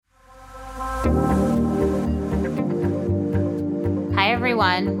Hi,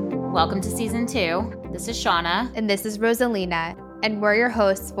 everyone. Welcome to season 2. This is Shauna. And this is Rosalina. And we're your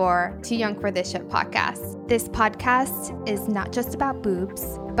hosts for Too Young for This Shit podcast. This podcast is not just about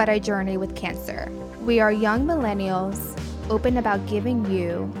boobs, but our journey with cancer. We are young millennials, open about giving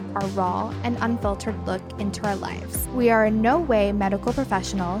you a raw and unfiltered look into our lives. We are in no way medical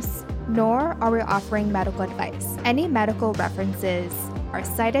professionals, nor are we offering medical advice. Any medical references are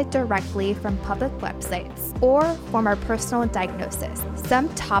cited directly from public websites or from our personal diagnosis.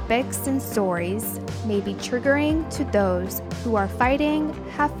 Some topics and stories may be triggering to those who are fighting,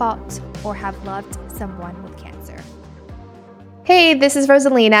 have fought, or have loved someone with cancer. Hey, this is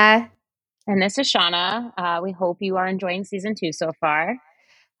Rosalina. And this is Shauna. We hope you are enjoying season 2 so far.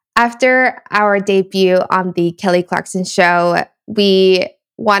 After our debut on the Kelly Clarkson show, we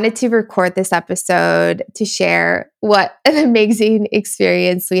wanted to record this episode to share what an amazing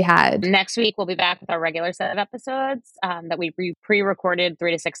experience we had. Next week, we'll be back with our regular set of episodes that we pre-recorded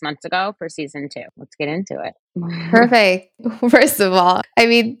 3 to 6 months ago for season 2. Let's get into it. Perfect. First of all, I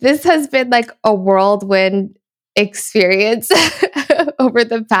mean, this has been like a whirlwind experience over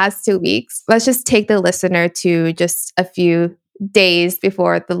the past 2 weeks. Let's just take the listener to just a few days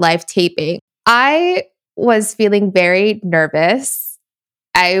before the live taping. I was feeling very nervous.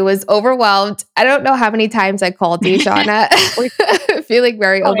 I was overwhelmed. I don't know how many times I called you, Shauna. Feeling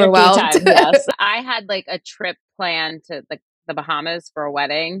very overwhelmed. Times, yes. I had like a trip planned to like the Bahamas for a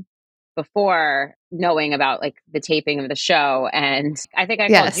wedding before knowing about like the taping of the show. And I think I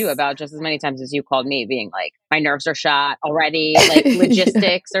called you about just as many times as you called me, being like, my nerves are shot already. Like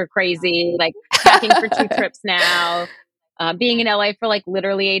logistics are crazy. Like packing for 2 trips now. Being in LA for like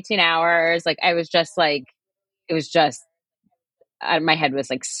literally 18 hours. Like I was just like, it was just, my head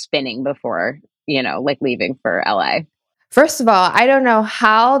was like spinning before, like leaving for LA. First of all, I don't know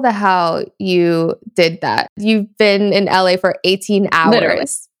how the hell you did that. You've been in LA for 18 hours. Literally.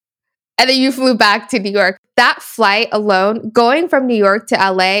 And then you flew back to New York. That flight alone, going from New York to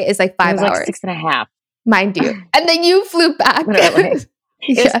LA is like 5 hours. Like 6.5. Mind you. And then you flew back. Literally.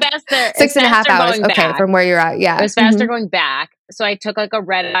 It was faster. 6.5 hours. Okay, from where you're at. Yeah. It was faster going back. So I took like a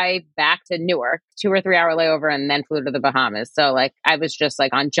red eye back to Newark, 2 or 3 hour layover, and then flew to the Bahamas. So like I was just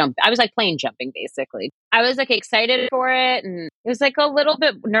like I was like plane jumping basically. I was like excited for it, and it was like a little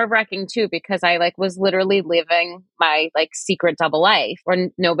bit nerve wracking too, because I like was literally living my like secret double life where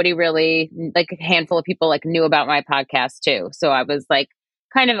nobody really, like a handful of people like knew about my podcast too. So I was like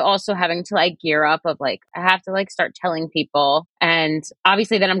kind of also having to like gear up of like, I have to like start telling people. And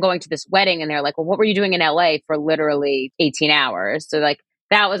obviously then I'm going to this wedding and they're like, well, what were you doing in LA for literally 18 hours? So like,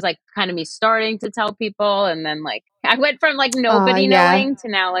 that was like kind of me starting to tell people. And then like, I went from like nobody knowing to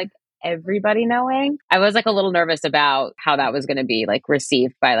now like everybody knowing. I was like a little nervous about how that was going to be like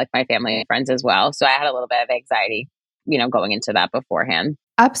received by like my family and friends as well. So I had a little bit of anxiety, going into that beforehand.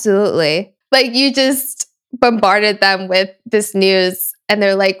 Absolutely. Like you just bombarded them with this news and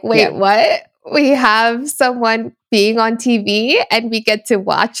they're like, wait, what? We have someone being on TV and we get to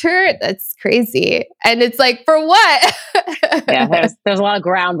watch her? That's crazy. And it's like, for what? Yeah, there's a lot of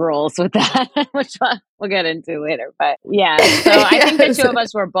ground rules with that, which we'll get into later. But yeah, so I think the two of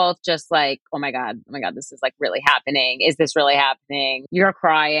us were both just like, oh my God, this is like really happening. Is this really happening? You're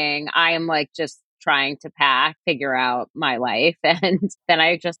crying. I am like just trying to figure out my life. And then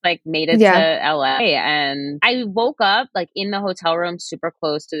I just like made it to LA and I woke up like in the hotel room super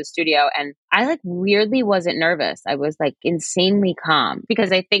close to the studio and I like weirdly wasn't nervous. I was like insanely calm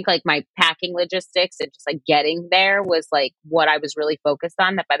because I think like my packing logistics and just like getting there was like what I was really focused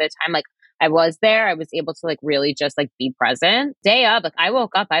on, that by the time like I was there, I was able to like really just like be present. Day up, like I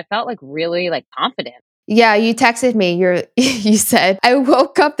woke up, I felt like really like confident. Yeah, you texted me. You said, I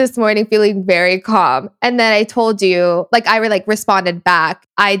woke up this morning feeling very calm. And then I told you, like I like responded back.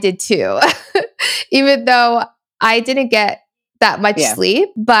 I did too. Even though I didn't get that much sleep,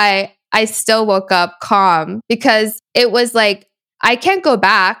 but I still woke up calm because it was like, I can't go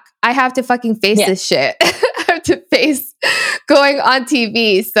back. I have to fucking face this shit. I have to face going on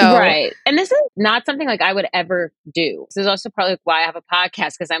TV. So right. And this is not something like I would ever do. This is also probably why I have a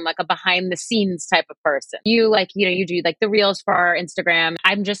podcast, because I'm like a behind the scenes type of person. You like, you do like the reels for our Instagram.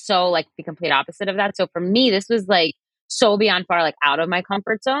 I'm just so like the complete opposite of that. So for me, this was like so beyond far, like out of my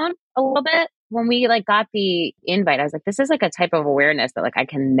comfort zone a little bit. When we like got the invite, I was like, this is like a type of awareness that like I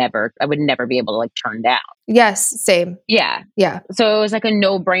would never be able to like turn down. Yes, same. Yeah. Yeah. So it was like a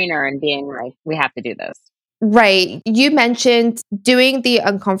no brainer and being like, we have to do this. Right. You mentioned doing the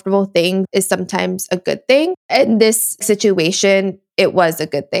uncomfortable thing is sometimes a good thing. In this situation, it was a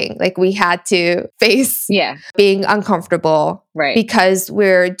good thing. Like we had to face Yeah. being uncomfortable Right. because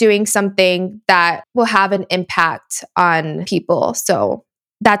we're doing something that will have an impact on people. So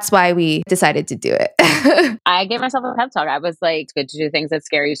that's why we decided to do it. I gave myself a pep talk. I was like, it's good to do things that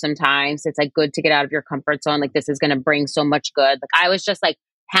scare you sometimes. It's like good to get out of your comfort zone. Like this is going to bring so much good. Like I was just like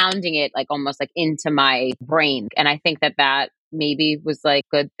pounding it like almost like into my brain. And I think that that maybe was like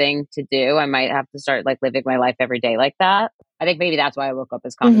good thing to do. I might have to start like living my life every day like that. I think maybe that's why I woke up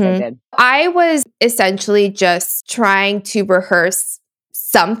as calm as I did. I was essentially just trying to rehearse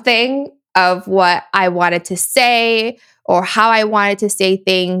something of what I wanted to say or how I wanted to say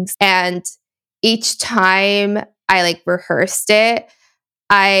things. And each time I like rehearsed it,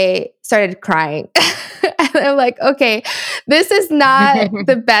 I started crying. And I'm like, okay, this is not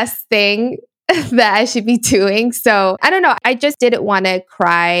the best thing that I should be doing. So I don't know. I just didn't want to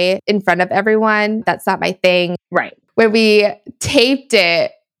cry in front of everyone. That's not my thing. Right. When we taped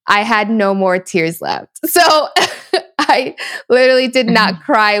it, I had no more tears left. So I literally did not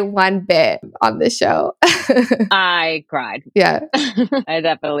cry one bit on the show. I cried. Yeah. I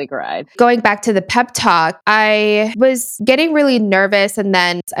definitely cried. Going back to the pep talk, I was getting really nervous and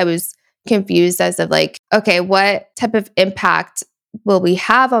then I was confused as of like, okay, what type of impact will we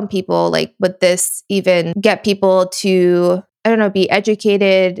have on people? Like, would this even get people to, I don't know, be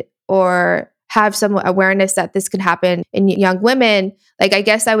educated or have some awareness that this could happen in young women? Like, I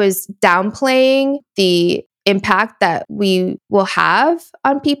guess I was downplaying the impact that we will have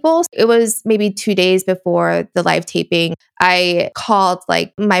on people. It was maybe 2 days before the live taping. I called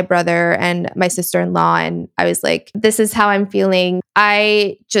like my brother and my sister-in-law and I was like, this is how I'm feeling.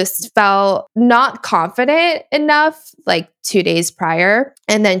 I just felt not confident enough like 2 days prior.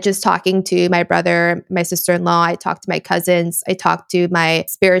 And then just talking to my brother, my sister-in-law, I talked to my cousins, I talked to my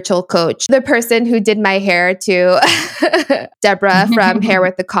spiritual coach, the person who did my hair too, Deborah from Hair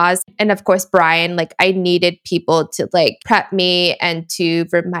with the Cause. And of course, Brian, like I needed people to like prep me and to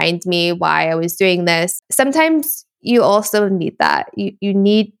remind me why I was doing this. Sometimes you also need that. You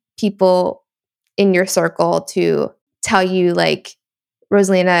need people in your circle to tell you like,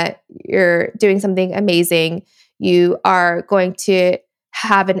 Rosalina, you're doing something amazing. You are going to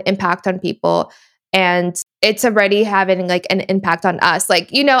have an impact on people. And it's already having like an impact on us.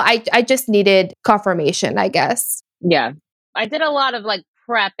 Like, you know, I just needed confirmation, I guess. Yeah. I did a lot of like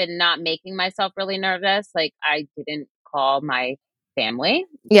prep and not making myself really nervous. Like I didn't call my family.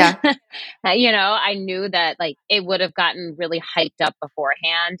 Yeah. You know, I knew that like it would have gotten really hyped up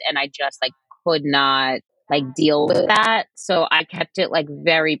beforehand and I just like could not like deal with that. So I kept it like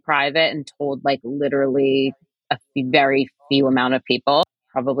very private and told like literally very few amount of people.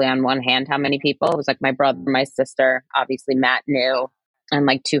 Probably on one hand, how many people? It was like my brother, my sister, obviously Matt knew, and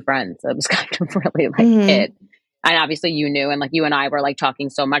like two friends. It was kind of really like it. And obviously you knew, and like you and I were like talking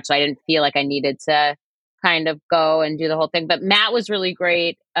so much, so I didn't feel like I needed to kind of go and do the whole thing. But Matt was really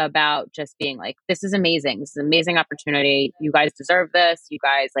great about just being like, this is amazing. This is an amazing opportunity. You guys deserve this. You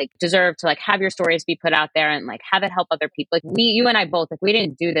guys like deserve to like have your stories be put out there and like have it help other people. Like you and I both, like we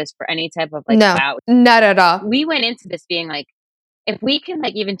didn't do this for any type of like, No, wow. not at all. We went into this being like, if we can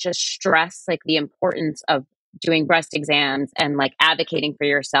like even just stress like the importance of doing breast exams and like advocating for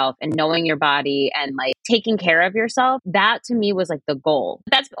yourself and knowing your body and like taking care of yourself, that to me was like the goal.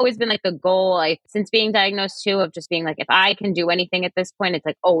 That's always been like the goal, like since being diagnosed too, of just being like, if I can do anything at this point, it's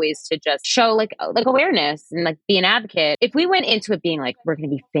like always to just show like awareness and like be an advocate. If we went into it being like, we're going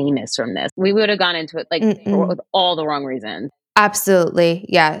to be famous from this, we would have gone into it like with all the wrong reasons. Absolutely.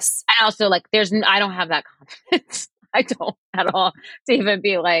 Yes. And also like I don't have that confidence. I don't at all to even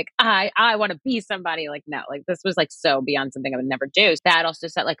be like, I want to be somebody. Like, no, like this was like so beyond something I would never do. That also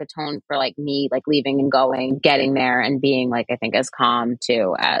set like a tone for like me, like leaving and going, getting there and being like, I think as calm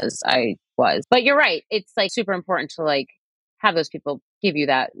too as I was. But you're right. It's like super important to like have those people give you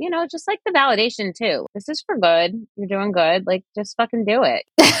that, you know, just like the validation too. This is for good. You're doing good. Like just fucking do it.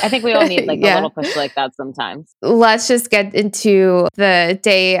 I think we all need like a little push like that sometimes. Let's just get into the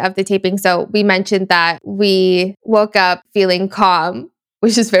day of the taping. So we mentioned that we woke up feeling calm,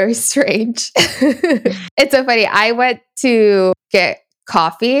 which is very strange. It's so funny. I went to get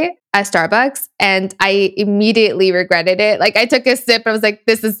coffee at Starbucks and I immediately regretted it. Like I took a sip and I was like,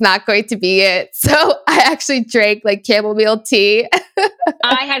 this is not going to be it. So I actually drank like chamomile tea.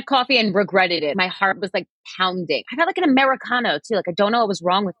 I had coffee and regretted it. My heart was like pounding. I got like an Americano too. Like I don't know what was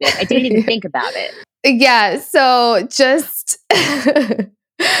wrong with me. Like, I didn't even think about it. Yeah. So just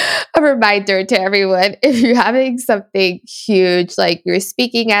A reminder to everyone, if you're having something huge, like you're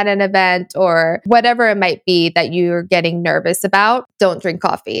speaking at an event or whatever it might be that you're getting nervous about, don't drink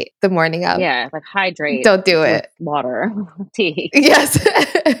coffee the morning of. Yeah, like hydrate Don't do with it. water, tea. Yes.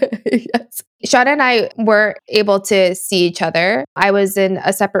 Yes. Shauna and I were able to see each other. I was in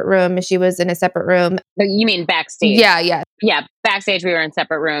a separate room and she was in a separate room. You mean backstage? Yeah. Yeah, backstage we were in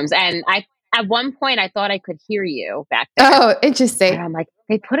separate rooms. And at one point I thought I could hear you back there. Oh, And interesting. I'm like,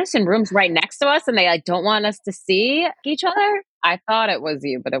 they put us in rooms right next to us and they like don't want us to see each other. I thought it was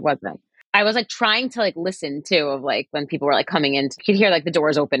you, but it wasn't. I was like trying to like listen to of like when people were like coming in, you could hear like the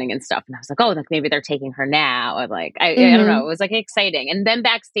doors opening and stuff. And I was like, oh, like maybe they're taking her now. Or like, I don't know. It was like exciting. And then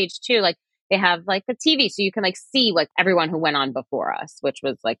backstage too, like they have like the TV. So you can like see like everyone who went on before us, which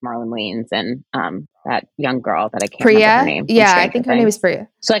was like Marlon Wayans and that young girl that I can't remember her Priya? name. Yeah, I think her name is Priya.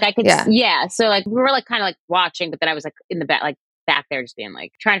 So like I could, Yeah. So like we were like kind of like watching, but then I was like in the back, like back there just being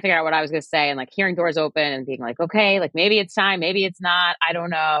like trying to figure out what I was going to say and like hearing doors open and being like, okay, like maybe it's time, maybe it's not. I don't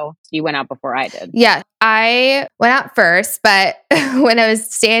know. You went out before I did. Yeah, I went out first, but when I was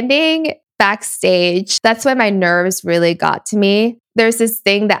standing backstage, that's when my nerves really got to me. There's this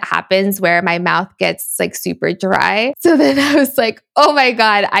thing that happens where my mouth gets like super dry. So then I was like, oh my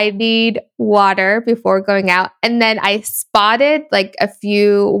God, I need water before going out. And then I spotted like a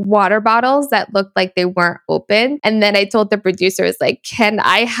few water bottles that looked like they weren't open. And then I told the producers, like, can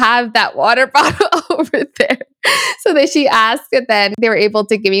I have that water bottle over there? So that she asked, and then they were able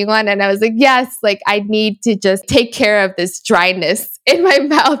to give me one. And I was like, yes, like I need to just take care of this dryness in my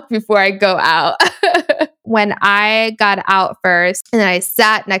mouth before I go out. When I got out first and I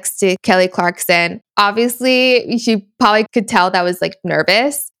sat next to Kelly Clarkson, obviously she probably could tell that I was like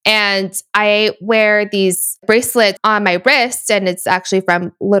nervous. And I wear these bracelets on my wrist, and it's actually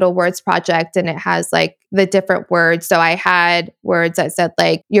from Little Words Project, and it has like the different words. So I had words that said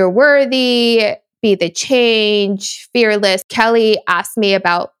like, you're worthy, be the change, fearless. Kelly asked me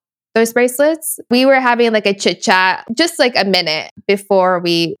about those bracelets. We were having like a chit chat, just like a minute before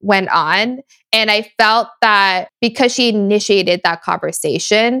we went on. And I felt that because she initiated that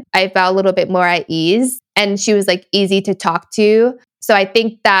conversation, I felt a little bit more at ease, and she was like easy to talk to. So I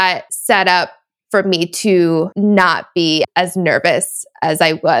think that set up for me to not be as nervous as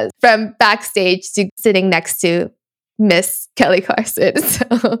I was from backstage to sitting next to Miss Kelly Clarkson.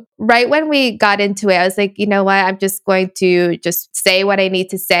 So right when we got into it, I was like, you know what? I'm just going to just say what I need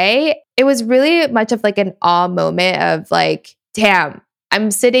to say. It was really much of like an awe moment of like, damn, I'm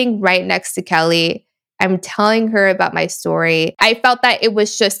sitting right next to Kelly. I'm telling her about my story. I felt that it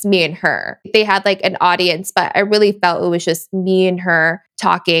was just me and her. They had like an audience, but I really felt it was just me and her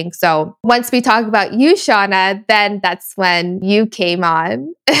talking. So once we talk about you, Shauna, then that's when you came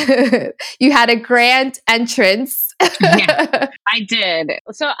on. You had a grand entrance. Yeah, I did.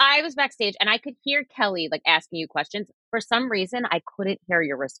 So I was backstage and I could hear Kelly like asking you questions. For some reason, I couldn't hear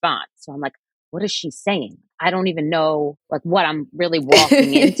your response. So I'm like, what is she saying? I don't even know like what I'm really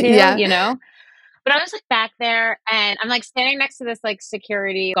walking into, Yeah. you know? But I was like back there and I'm like standing next to this like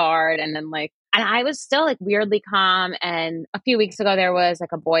security guard and then like and I was still like weirdly calm. And a few weeks ago there was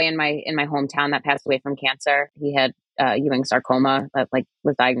like a boy in my hometown that passed away from cancer. He had Ewing sarcoma that like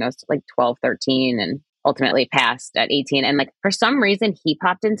was diagnosed at like 12, 13 and ultimately passed at 18. And like for some reason he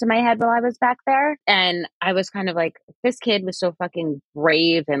popped into my head while I was back there. And I was kind of like, this kid was so fucking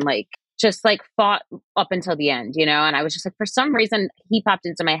brave and like just like fought up until the end, you know? And I was just like, for some reason, he popped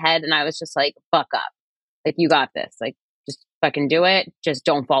into my head and I was just like, buck up. Like, you got this. Like, just fucking do it. Just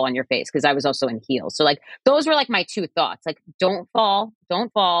don't fall on your face. Cause I was also in heels. So, like, those were like my two thoughts. Like, don't fall.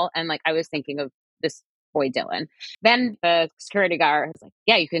 And like, I was thinking of this boy Dylan. Then the security guard was like,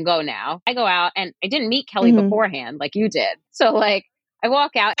 yeah, you can go now. I go out and I didn't meet Kelly beforehand like you did. So, like, I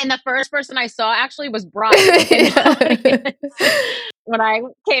walk out and the first person I saw actually was Brian in the audience. When I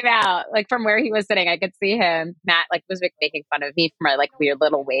came out, like from where he was sitting, I could see him. Matt like was making fun of me for my like weird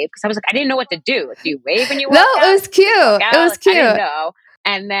little wave because I was like, I didn't know what to do. Like, do you wave when you walk out? No, it was cute. It was cute. I didn't know.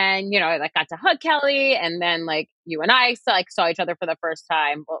 And then, you know, I like got to hug Kelly, and then like you and I saw each other for the first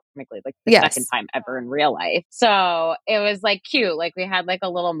time. Well, frankly, like the second time ever in real life. So it was like cute. Like we had like a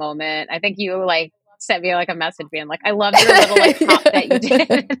little moment. I think you like sent me like a message being like, I love your little like hop that you did.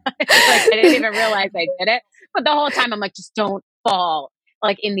 Like, I didn't even realize I did it. But the whole time I'm like, just don't fall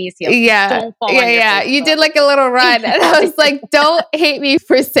like in these heels. Yeah. Don't fall Yeah. You did like a little run. And I was like, don't hate me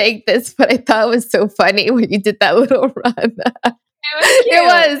for saying this, but I thought it was so funny when you did that little run.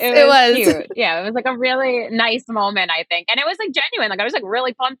 It was cute. Yeah, it was like a really nice moment, I think. And it was like genuine. Like I was like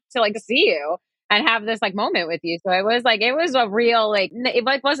really pumped to like see you. and have this like moment with you. So it was a real like it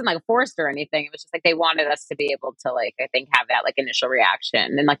like wasn't like forced or anything. It was just like they wanted us to be able to like I think have that like initial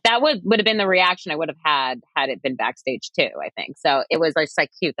reaction, and like that would have been the reaction I would have had it been backstage too. I think so. It was just like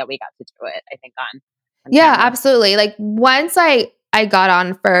cute that we got to do it. I think on Yeah, camera. absolutely. Like once I got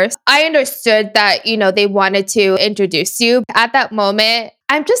on first, I understood that, they wanted to introduce you. At that moment,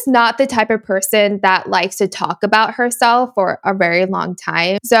 I'm just not the type of person that likes to talk about herself for a very long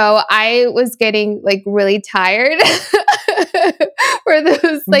time. So I was getting like really tired for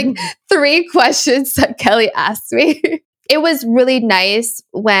those like 3 questions that Kelly asked me. It was really nice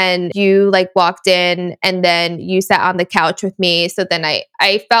when you like walked in and then you sat on the couch with me. So then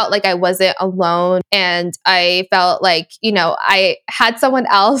I felt like I wasn't alone, and I felt like, I had someone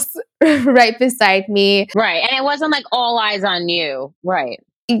else right beside me. Right. And it wasn't like all eyes on you. Right.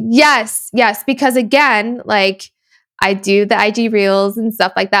 Yes, because again, like I do the IG reels and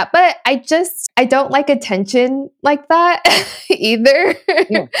stuff like that, but I don't like attention like that either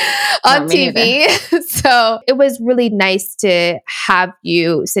Yeah. on No, me TV. So it was really nice to have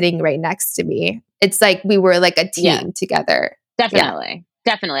you sitting right next to me. It's like we were like a Yeah. team together. Yeah. Definitely.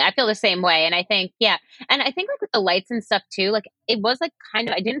 Definitely. I feel the same way. And I think, yeah. And I think like with the lights and stuff too, like it was like kind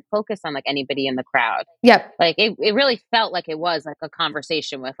of, I didn't focus on like anybody in the crowd. Yep. Like it really felt like it was like a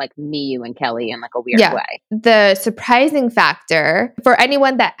conversation with like me, you, and Kelly in like a weird Yeah. way. The surprising factor for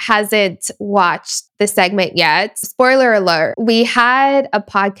anyone that hasn't watched the segment yet, spoiler alert, we had a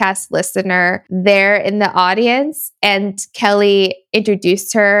podcast listener there in the audience, and Kelly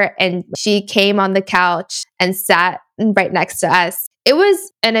introduced her and she came on the couch and sat right next to us. It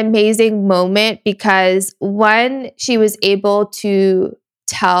was an amazing moment because one, she was able to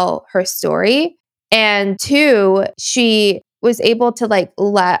tell her story, and two, she was able to like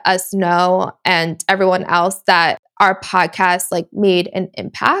let us know and everyone else that our podcast like made an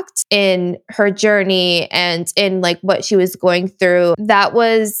impact in her journey and in like what she was going through. That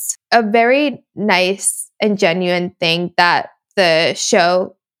was a very nice and genuine thing that the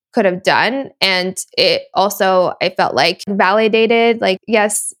show could have done. And it also, I felt like validated, like,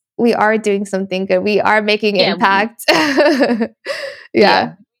 yes, we are doing something good. We are making impact.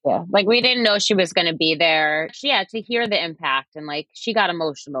 Yeah. Yeah. Like we didn't know she was going to be there. To hear the impact, and like she got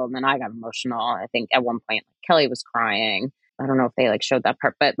emotional and then I got emotional. I think at one point like, Kelly was crying. I don't know if they like showed that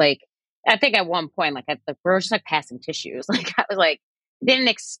part, but like I think at one point like we were just like passing tissues. Like I was like didn't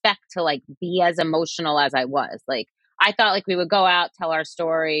expect to like be as emotional as I was. Like I thought like we would go out, tell our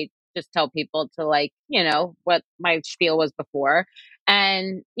story, just tell people to like, what my spiel was before.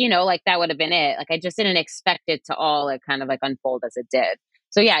 And, like that would have been it. Like I just didn't expect it to all like kind of like unfold as it did.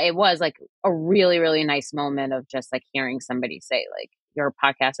 So yeah, it was like a really, really nice moment of just like hearing somebody say like, your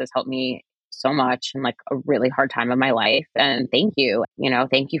podcast has helped me so much in like a really hard time of my life. And thank you,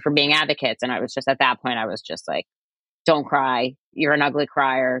 thank you for being advocates. And I was just at that point, I was just like, don't cry. You're an ugly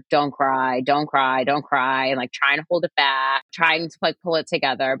crier. Don't cry. Don't cry. Don't cry. And like trying to hold it back, trying to like pull it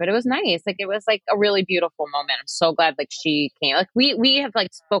together. But it was nice. Like it was like a really beautiful moment. I'm so glad like she came. Like we have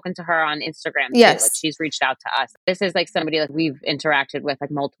like spoken to her on Instagram too. Yes. Like she's reached out to us. This is like somebody like we've interacted with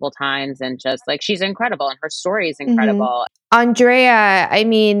like multiple times, and just like she's incredible and her story is incredible. Andrea, I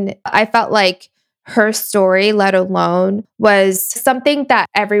mean, I felt like her story, let alone, was something that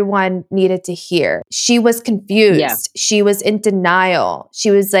everyone needed to hear. She was confused. Yeah. She was in denial.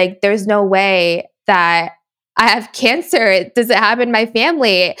 She was like, there's no way that I have cancer. Does it happen in my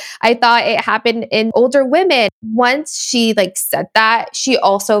family? I thought it happened in older women. Once she like said that, she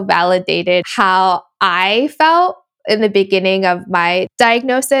also validated how I felt in the beginning of my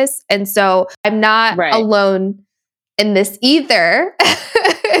diagnosis. And so I'm not alone in this either.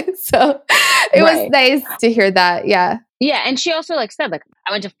 So it was nice to hear that. Yeah. Yeah. And she also like said, like,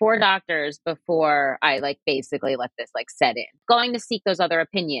 I went to 4 doctors before I like basically let this like set in. Going to seek those other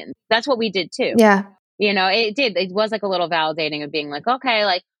opinions. That's what we did too. Yeah. It did. It was like a little validating of being like, okay,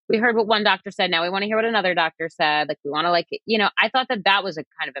 like we heard what one doctor said. Now we want to hear what another doctor said. Like we want to like, I thought that was a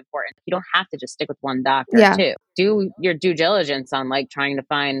kind of important. You don't have to just stick with one doctor too. Do your due diligence on like trying to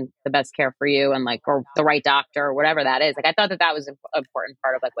find the best care for you and like, or the right doctor or whatever that is. Like I thought that was an important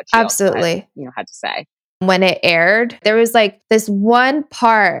part of like what she absolutely also had to say. When it aired, there was like this one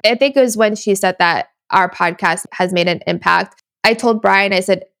part, I think it was when she said that our podcast has made an impact. I told Brian, I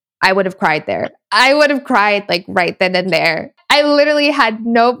said, I would have cried there. I would have cried like right then and there. I literally had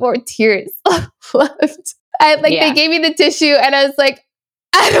no more tears left. They gave me the tissue and I was like,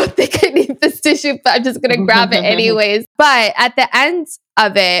 I don't think I need this tissue, but I'm just going to grab it anyways. But at the end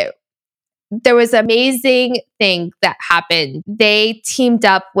of it, there was an amazing thing that happened. They teamed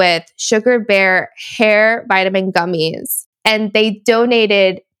up with Sugar Bear hair vitamin gummies, and they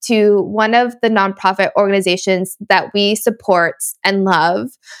donated to one of the nonprofit organizations that we support and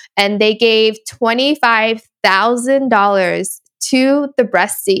love, and they gave $25,000 to the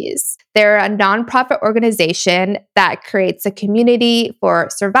Breasties. They're a nonprofit organization that creates a community for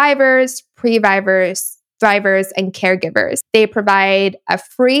survivors, previvors, thrivers, and caregivers. They provide a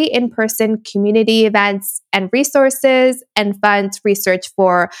free in-person community events and resources and fund research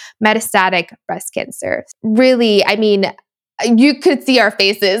for metastatic breast cancer. Really, I mean, you could see our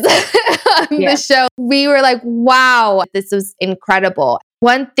faces on the show. We were like, wow, this was incredible.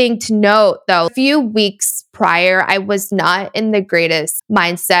 One thing to note though, a few weeks prior, I was not in the greatest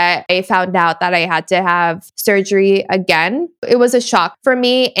mindset. I found out that I had to have surgery again. It was a shock for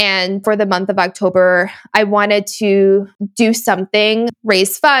me. And for the month of October, I wanted to do something,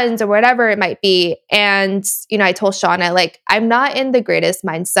 raise funds or whatever it might be. And, I told Shauna, like, I'm not in the greatest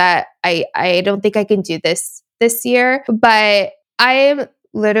mindset. I don't think I can do this year, but I am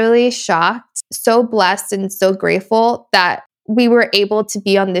literally shocked, so blessed and so grateful that we were able to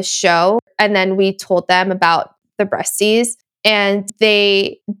be on this show. And then we told them about the Breasties and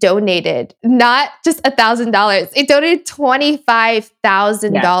they donated not just $1,000, they donated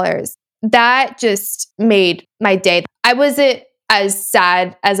 $25,000. That just made my day. I wasn't as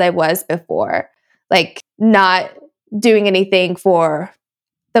sad as I was before, like not doing anything for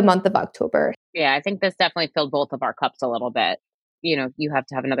the month of October. Yeah, I think this definitely filled both of our cups a little bit. You have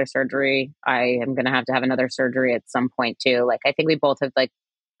to have another surgery. I am going to have another surgery at some point too. Like, I think we both have like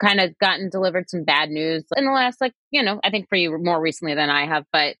kind of gotten delivered some bad news in the last, like, I think for you more recently than I have,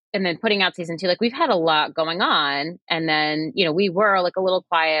 and then putting out season 2, like we've had a lot going on. And then, we were like a little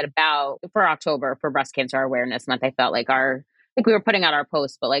quiet for October for Breast Cancer Awareness Month. I felt like we were putting out our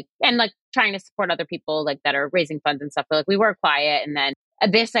posts, but and trying to support other people like that are raising funds and stuff. But we were quiet. And then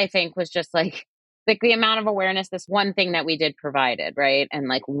this, I think, was just like the amount of awareness this one thing that we did provided, right?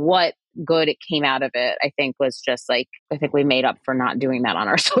 And what good it came out of it, I think was just I think we made up for not doing that on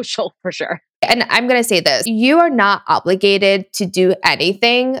our social for sure. And I'm going to say this, you are not obligated to do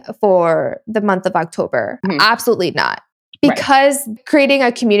anything for the month of October. Mm-hmm. Absolutely not. Because creating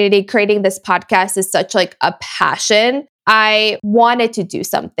a community, creating this podcast is such a passion. I wanted to do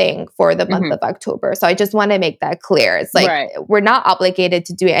something for the month of October. So I just want to make that clear. It's we're not obligated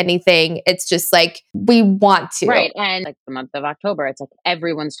to do anything. It's just we want to. Right. And the month of October, it's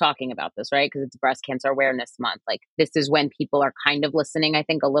everyone's talking about this, right? Because it's Breast Cancer Awareness Month. This is when people are kind of listening, I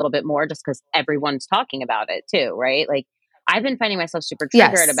think, a little bit more just because everyone's talking about it too, right? I've been finding myself super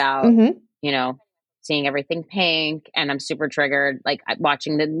triggered about, seeing everything pink, and I'm super triggered,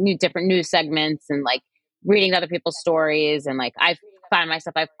 watching the different news segments and reading other people's stories. And I've found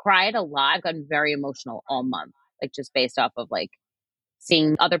myself, I've cried a lot. I've gotten very emotional all month, just based off of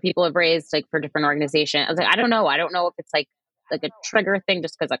seeing other people have raised for different organizations. I was I don't know if it's a trigger thing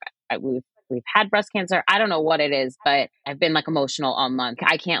just because we've had breast cancer. I don't know what it is, but I've been emotional all month.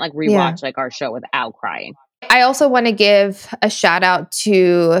 I can't rewatch our show without crying. I also want to give a shout out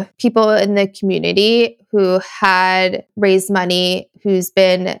to people in the community who had raised money, who's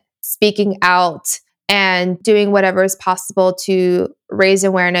been speaking out and doing whatever is possible to raise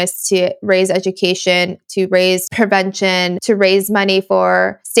awareness, to raise education, to raise prevention, to raise money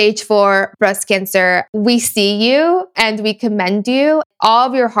for stage 4 breast cancer. We see you and we commend you. All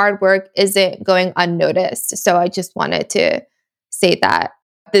of your hard work isn't going unnoticed. So I just wanted to say that.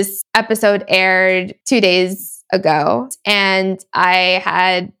 This episode aired 2 days ago, and I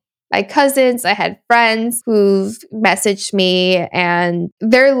had my cousins, I had friends who've messaged me, and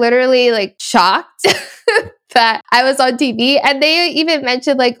they're literally shocked that I was on TV. And they even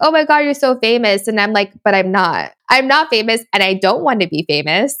mentioned oh my God, you're so famous. And I'm but I'm not. I'm not famous and I don't want to be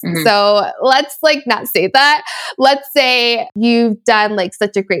famous. Mm-hmm. So let's not say that. Let's say you've done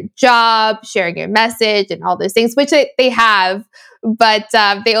such a great job sharing your message and all those things, which they have. But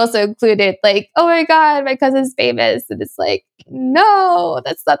they also included oh my God, my cousin's famous. And it's no,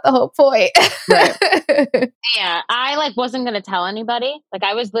 that's not the whole point. Right. Yeah, I wasn't going to tell anybody.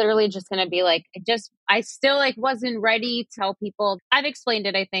 I was literally just going to be I still wasn't ready to tell people. I've explained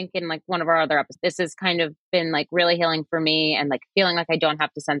it, I think, in one of our other episodes. This has kind of been really healing for me, and feeling I don't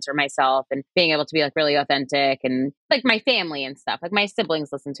have to censor myself, and being able to be really authentic, and my family and stuff. My siblings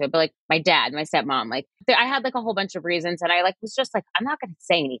listen to it, but my dad, my stepmom, I had a whole bunch of reasons, and I was just I'm not going to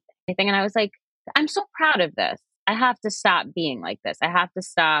say anything. And I was I'm so proud of this. I have to stop being like this. I have to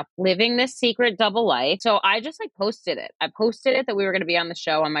stop living this secret double life. So I just posted it. I posted it that we were going to be on the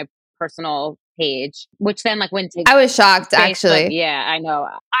show on my personal page, which then like went to I was shocked, Facebook. actually. Yeah, I know.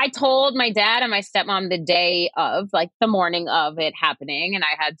 I told my dad and my stepmom the day of, like the morning of it happening, and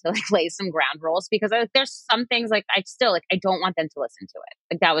I had to like lay some ground rules because there's some things like I still like I don't want them to listen to it.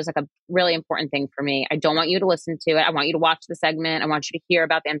 Like that was like a really important thing for me. I don't want you to listen to it. I want you to watch the segment. I want you to hear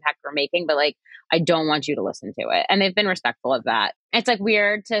about the impact we're making, but like I don't want you to listen to it. And they've been respectful of that. It's like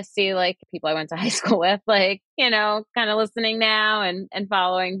weird to see like people I went to high school with, like, you know, kind of listening now and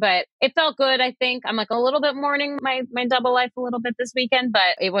following, but it felt good. I think I'm like a little bit mourning my double life a little bit this weekend,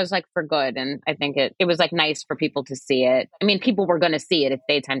 but it was like for good. And I think it was like nice for people to see it. I mean, people were going to see it at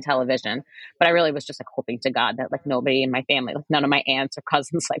daytime television, but I really was just like hoping to God that like nobody in my family, like none of my aunts or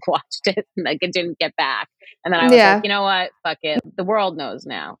cousins like watched it and like it didn't get back. And then I was like, you know what? Fuck it. The world knows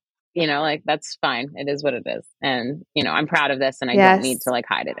now. You know, like that's fine. It is what it is. And, you know, I'm proud of this and I don't need to like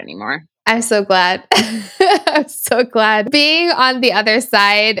hide it anymore. I'm so glad. I'm so glad. Being on the other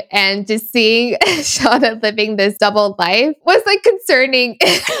side and just seeing Shauna living this double life was like concerning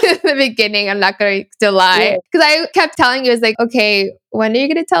in the beginning. I'm not going to lie. Because I kept telling you, I was like, okay, when are you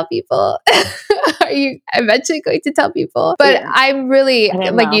going to tell people? Are you eventually going to tell people? But I'm really,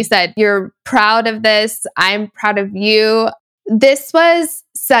 like you said, you're proud of this. I'm proud of you. This was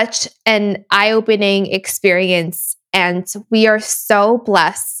such an eye-opening experience, and we are so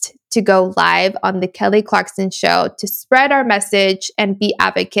blessed to go live on the Kelly Clarkson Show to spread our message and be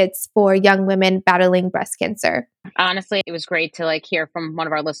advocates for young women battling breast cancer. Honestly, it was great to like hear from one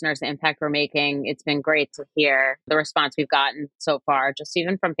of our listeners the impact we're making. It's been great to hear the response we've gotten so far, just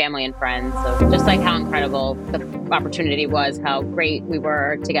even from family and friends. So just like how incredible the opportunity was, how great we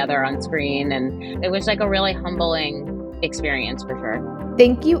were together on screen. And it was like a really humbling experience for sure.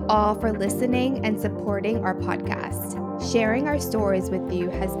 Thank you all for listening and supporting our podcast. Sharing our stories with you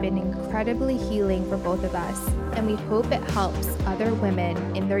has been incredibly healing for both of us, and we hope it helps other women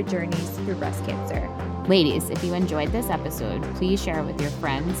in their journeys through breast cancer. Ladies, if you enjoyed this episode, please share it with your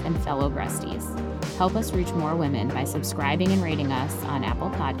friends and fellow breasties. Help us reach more women by subscribing and rating us on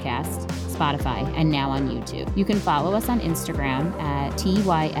Apple Podcasts, Spotify, and now on YouTube. You can follow us on Instagram at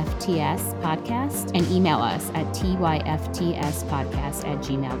TYFTS Podcast and email us at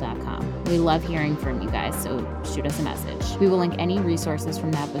tyftspodcast@gmail.com. We love hearing from you guys, so shoot us a message. We will link any resources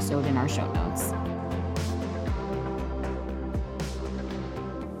from the episode in our show notes.